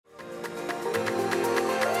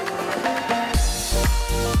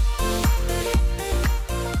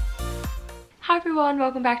everyone,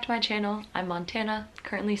 welcome back to my channel. I'm Montana,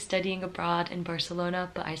 currently studying abroad in Barcelona,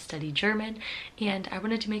 but I study German, and I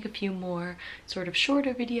wanted to make a few more sort of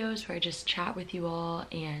shorter videos where I just chat with you all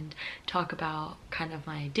and talk about kind of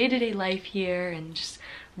my day-to-day life here and just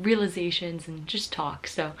realizations and just talk,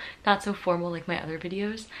 so not so formal like my other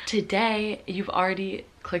videos. Today, you've already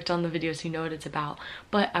clicked on the video so you know what it's about,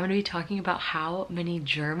 but I'm going to be talking about how many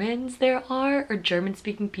Germans there are, or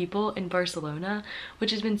German-speaking people in Barcelona,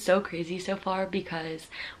 which has been so crazy so far because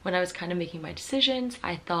when I was kind of making my decisions,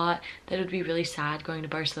 I thought that it would be really sad going to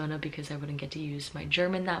Barcelona because I wouldn't get to use my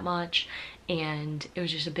German that much, and it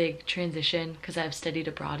was just a big transition because I've studied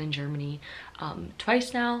abroad in Germany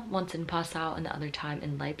twice now, once in Passau and the other time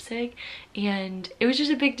in Leipzig, and it was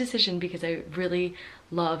just a big decision because I really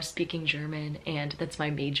love speaking German and that's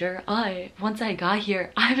my major. Once I got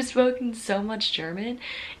here, I've spoken so much German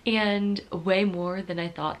and way more than I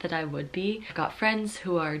thought that I would be. I've got friends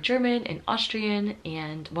who are German and Austrian,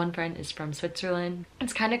 and one friend is from Switzerland.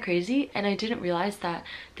 It's kind of crazy, and I didn't realize that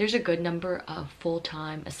there's a good number of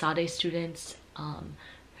full-time ESADE students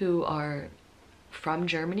who are from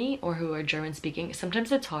Germany or who are German speaking.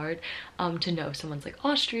 Sometimes it's hard to know if someone's like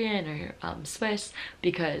Austrian or Swiss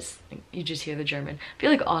because you just hear the German. I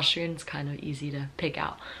feel like Austrian's kind of easy to pick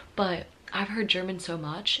out, but I've heard German so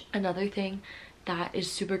much. Another thing that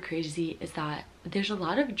is super crazy is that there's a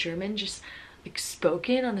lot of German just like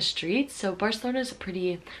spoken on the streets. So Barcelona is a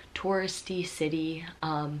pretty touristy city.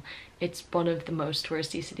 It's one of the most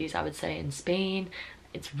touristy cities I would say in Spain.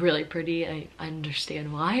 It's really pretty. I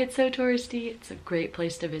understand why it's so touristy. It's a great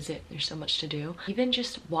place to visit. There's so much to do. Even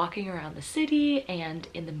just walking around the city and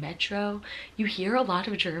in the metro, you hear a lot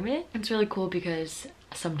of German. It's really cool because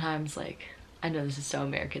sometimes, like, I know this is so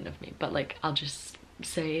American of me, but like I'll just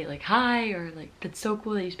say like hi, or like that's so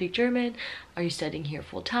cool that you speak German. Are you studying here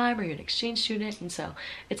full-time? Are you an exchange student? And so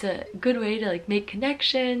it's a good way to like make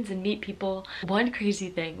connections and meet people. One crazy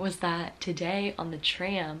thing was that today on the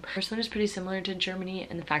tram, Barcelona is pretty similar to Germany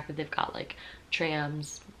in the fact that they've got like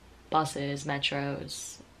trams, buses,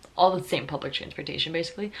 metros, all the same public transportation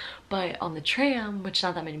basically, but on the tram, which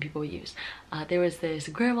not that many people use, there was this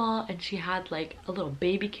grandma and she had like a little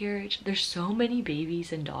baby carriage. There's so many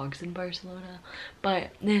babies and dogs in Barcelona, but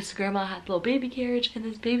this grandma had a little baby carriage and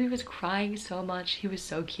this baby was crying so much. He was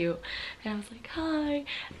so cute and I was like, hi,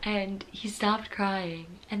 and he stopped crying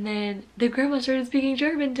and then the grandma started speaking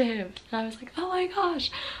German to him and I was like, oh my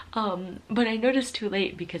gosh. But I noticed too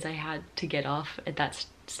late because I had to get off at that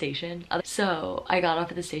station. So I got off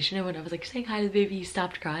at the station, and when I was like saying hi to the baby, he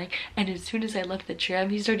stopped crying, and as soon as I left the tram,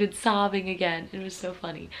 he started sobbing again. It was so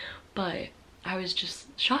funny, but I was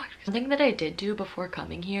just shocked. Something that I did do before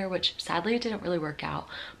coming here, which sadly it didn't really work out,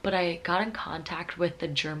 but I got in contact with the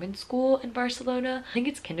German school in Barcelona. I think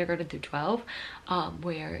it's kindergarten through 12,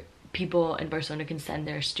 where people in Barcelona can send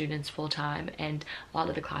their students full-time, and a lot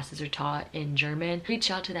of the classes are taught in German. Reached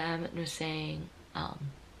out to them and was saying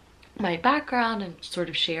my background and sort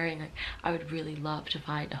of sharing like I would really love to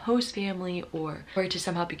find a host family or to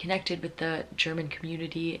somehow be connected with the German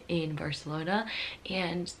community in Barcelona.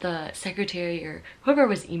 And the secretary or whoever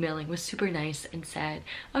was emailing was super nice and said,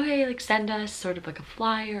 okay, like send us sort of like a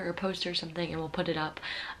flyer or a poster or something and we'll put it up.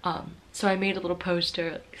 So I made a little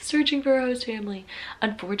poster like, searching for a host family.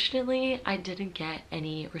 Unfortunately, I didn't get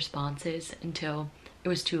any responses until it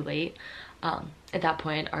was too late. At that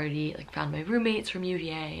point I already like found my roommates from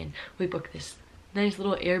UVA and we booked this nice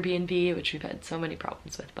little Airbnb, which we've had so many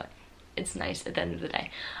problems with, but it's nice at the end of the day.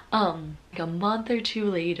 Like a month or two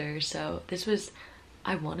later, so this was,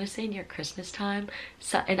 I want to say near Christmas time,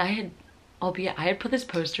 so, and I had put this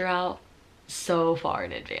poster out so far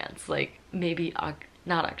in advance, like maybe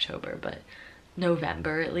not October but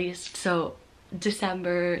November at least. So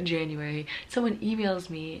December, January, someone emails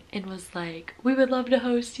me and was like, we would love to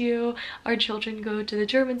host you. Our children go to the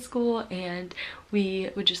German school and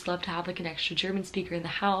we would just love to have like an extra German speaker in the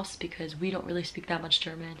house because we don't really speak that much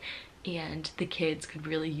German and the kids could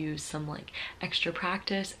really use some like extra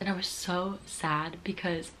practice. And I was so sad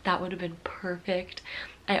because that would have been perfect.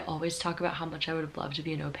 I always talk about how much I would have loved to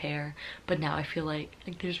be an au pair, but now I feel like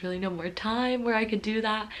there's really no more time where I could do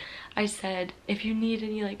that. I said, if you need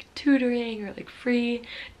any like tutoring or like free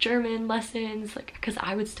German lessons, like because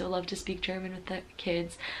I would still love to speak German with the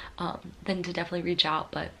kids, then to definitely reach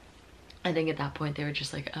out. But I think at that point they were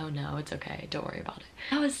just like, oh no, it's okay, don't worry about it.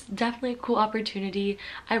 That was definitely a cool opportunity.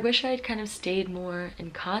 I wish I had kind of stayed more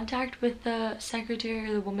in contact with the secretary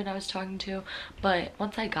or the woman I was talking to, but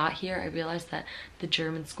once I got here I realized that the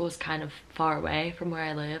German school is kind of far away from where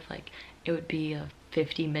I live. Like it would be a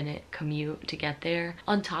 50-minute commute to get there.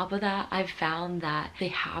 On top of that, I've found that they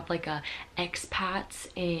have like a expats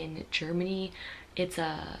in Germany. It's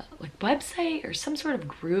a like website or some sort of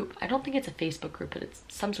group. I don't think it's a Facebook group, but it's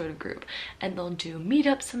some sort of group, and they'll do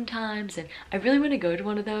meetups sometimes, and I really want to go to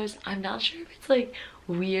one of those. I'm not sure if it's like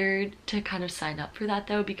weird to kind of sign up for that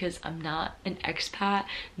though, because I'm not an expat,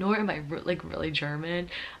 nor am I like really German,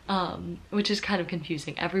 which is kind of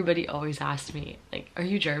confusing. Everybody always asks me like, are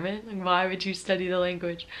you German? Like, why would you study the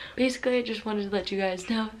language? Basically, I just wanted to let you guys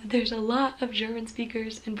know that there's a lot of German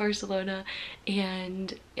speakers in Barcelona,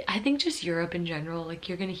 and I think just Europe in general, like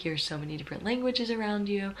you're gonna hear so many different languages around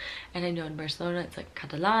you. And I know in Barcelona it's like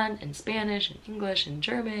Catalan and Spanish and English and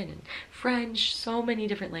German and French, so many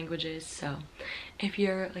different languages. So if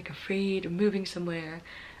you're like afraid of moving somewhere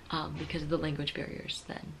because of the language barriers,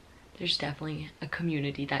 then there's definitely a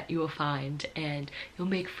community that you will find, and you'll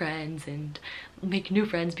make friends and make new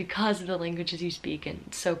friends because of the languages you speak, and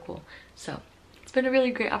it's so cool. So it's been a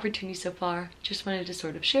really great opportunity so far. Just wanted to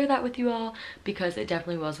sort of share that with you all because it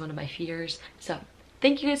definitely was one of my fears. So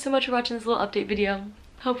thank you guys so much for watching this little update video.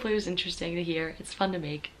 Hopefully it was interesting to hear. It's fun to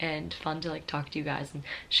make and fun to like talk to you guys and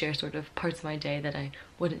share sort of parts of my day that I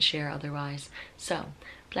wouldn't share otherwise. So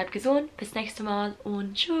bleibt gesund, bis nächstes Mal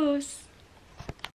und tschüss!